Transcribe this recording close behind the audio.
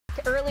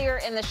Earlier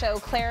in the show,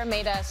 Claire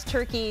made us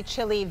turkey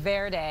chili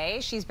verde.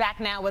 She's back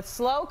now with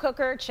slow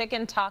cooker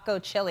chicken taco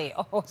chili.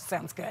 Oh,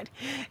 sounds good.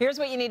 Here's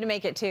what you need to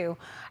make it too.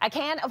 A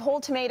can of whole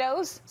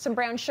tomatoes, some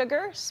brown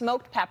sugar,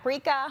 smoked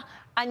paprika,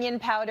 onion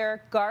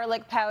powder,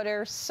 garlic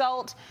powder,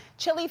 salt,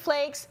 chili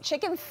flakes,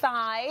 chicken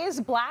thighs,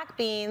 black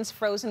beans,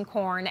 frozen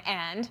corn,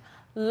 and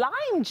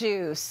lime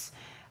juice.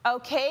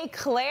 Okay,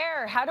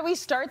 Claire, how do we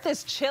start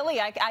this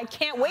chili? I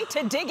can't wait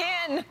to dig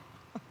in.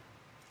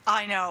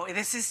 I know,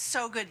 this is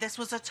so good. This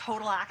was a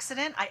total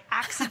accident. I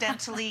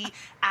accidentally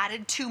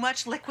added too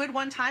much liquid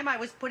one time. I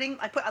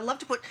love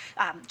to put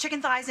chicken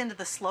thighs into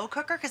the slow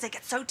cooker because they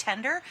get so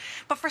tender.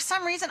 But for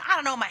some reason, I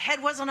don't know, my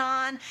head wasn't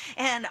on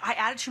and I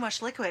added too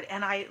much liquid.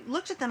 And I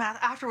looked at them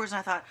afterwards and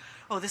I thought,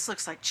 oh, this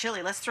looks like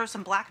chili. Let's throw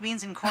some black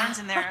beans and corns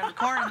in there and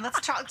corn and let's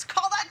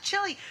call that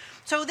chili.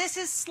 So this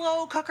is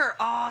slow cooker.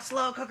 Oh,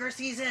 slow cooker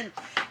season.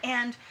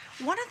 And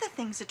one of the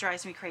things that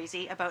drives me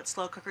crazy about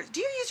slow cookers, do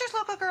you use your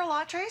slow cooker a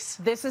lot, Trace?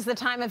 This is the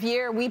time of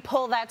year we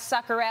pull that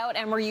sucker out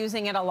and we're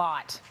using it a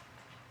lot.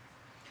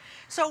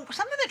 So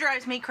something that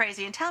drives me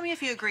crazy, and tell me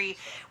if you agree,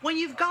 when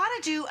you've got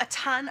to do a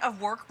ton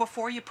of work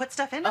before you put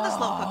stuff into the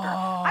slow cooker,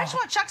 I just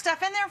want to chuck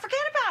stuff in there and forget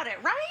about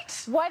it, right?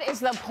 What is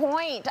the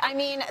point? I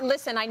mean,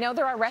 listen, I know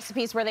there are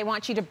recipes where they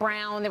want you to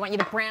brown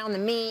the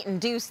meat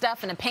and do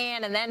stuff in a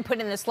pan and then put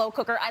it in the slow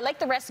cooker. I like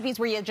the recipes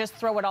where you just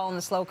throw it all in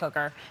the slow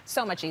cooker.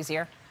 So much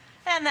easier.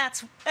 And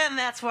that's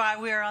why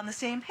we're on the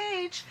same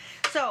page.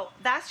 So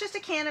that's just a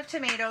can of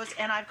tomatoes,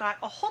 and I've got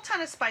a whole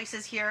ton of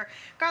spices here.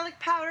 Garlic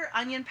powder,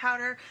 onion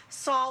powder,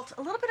 salt,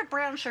 a little bit of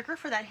brown sugar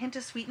for that hint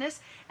of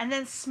sweetness, and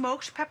then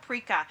smoked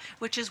paprika,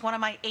 which is one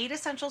of my 8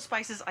 essential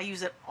spices. I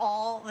use it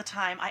all the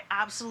time. I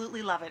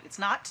absolutely love it. It's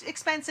not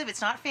expensive,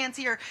 it's not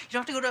fancy, or you don't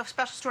have to go to a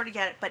special store to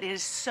get it, but it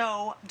is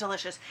so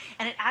delicious.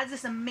 And it adds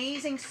this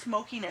amazing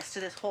smokiness to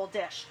this whole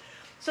dish.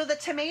 So the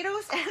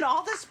tomatoes and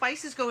all the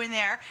spices go in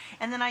there,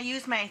 and then I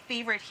use my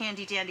favorite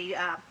handy dandy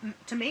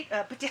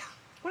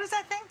what is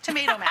that thing?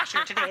 Tomato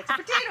masher today. It's a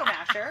potato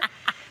masher.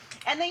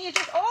 And then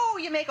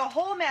you make a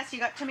whole mess. You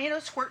got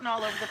tomatoes squirting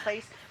all over the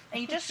place,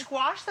 and you just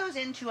squash those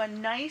into a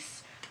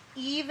nice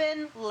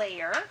even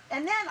layer.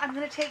 And then I'm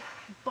going to take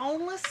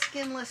boneless,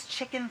 skinless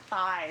chicken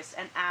thighs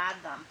and add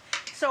them.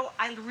 So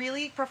I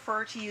really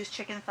prefer to use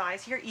chicken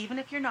thighs here, even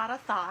if you're not a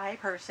thigh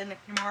person, if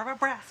you're more of a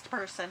breast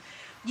person.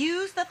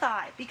 Use the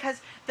thigh because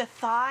the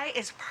thigh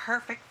is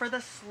perfect for the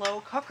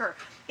slow cooker.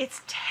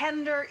 It's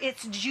tender,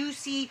 it's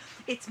juicy,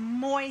 it's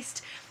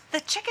moist.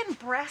 The chicken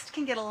breast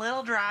can get a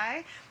little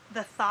dry.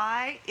 The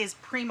thigh is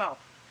primo.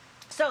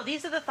 So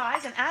these are the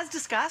thighs, and as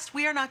discussed,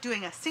 we are not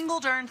doing a single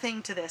darn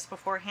thing to this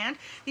beforehand.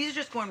 These are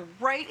just going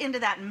right into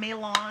that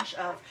melange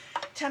of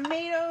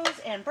tomatoes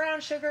and brown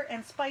sugar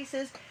and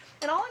spices.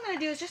 And all I'm going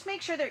to do is just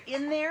make sure they're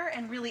in there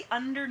and really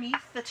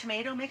underneath the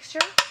tomato mixture.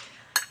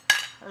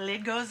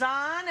 Lid goes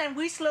on, and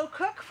we slow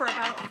cook for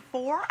about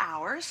 4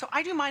 hours. So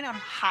I do mine on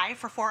high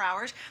for 4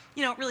 hours.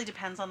 You know, it really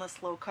depends on the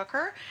slow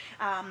cooker.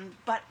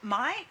 But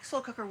my slow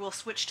cooker will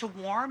switch to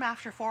warm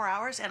after 4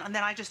 hours, and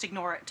then I just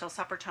ignore it until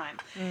supper time.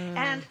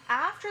 And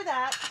after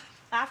that,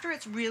 after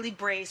it's really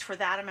braised for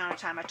that amount of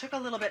time, I took a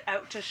little bit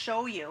out to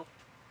show you.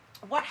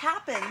 What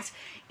happens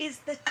is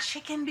the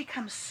chicken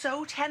becomes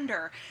so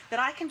tender that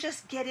I can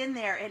just get in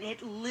there and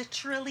it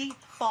literally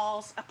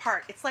falls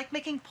apart. It's like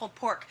making pulled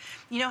pork.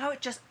 You know how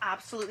it just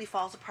absolutely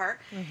falls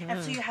apart?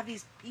 And so you have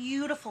these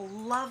beautiful,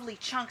 lovely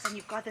chunks, and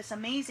you've got this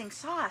amazing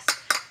sauce.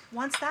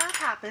 Once that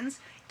happens,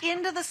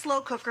 into the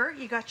slow cooker,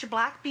 you got your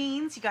black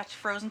beans, you got your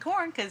frozen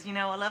corn, because you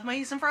know I love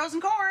me some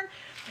frozen corn,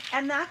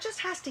 and that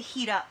just has to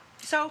heat up.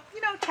 So,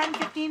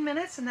 10-15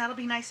 minutes, and that'll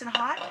be nice and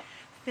hot.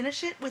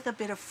 Finish it with a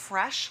bit of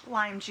fresh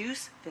lime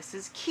juice. This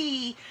is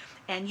key,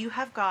 and you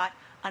have got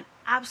an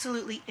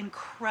absolutely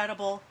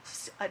incredible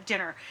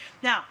dinner.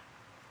 Now,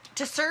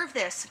 to serve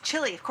this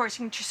chili, of course,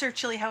 you can serve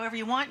chili however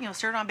you want.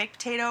 Serve it on baked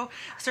potato,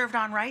 serve it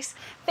on rice.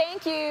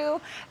 Thank you.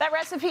 That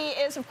recipe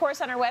is, of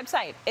course, on our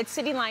website. It's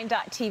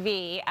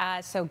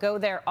cityline.tv, so go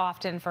there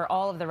often for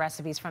all of the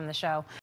recipes from the show.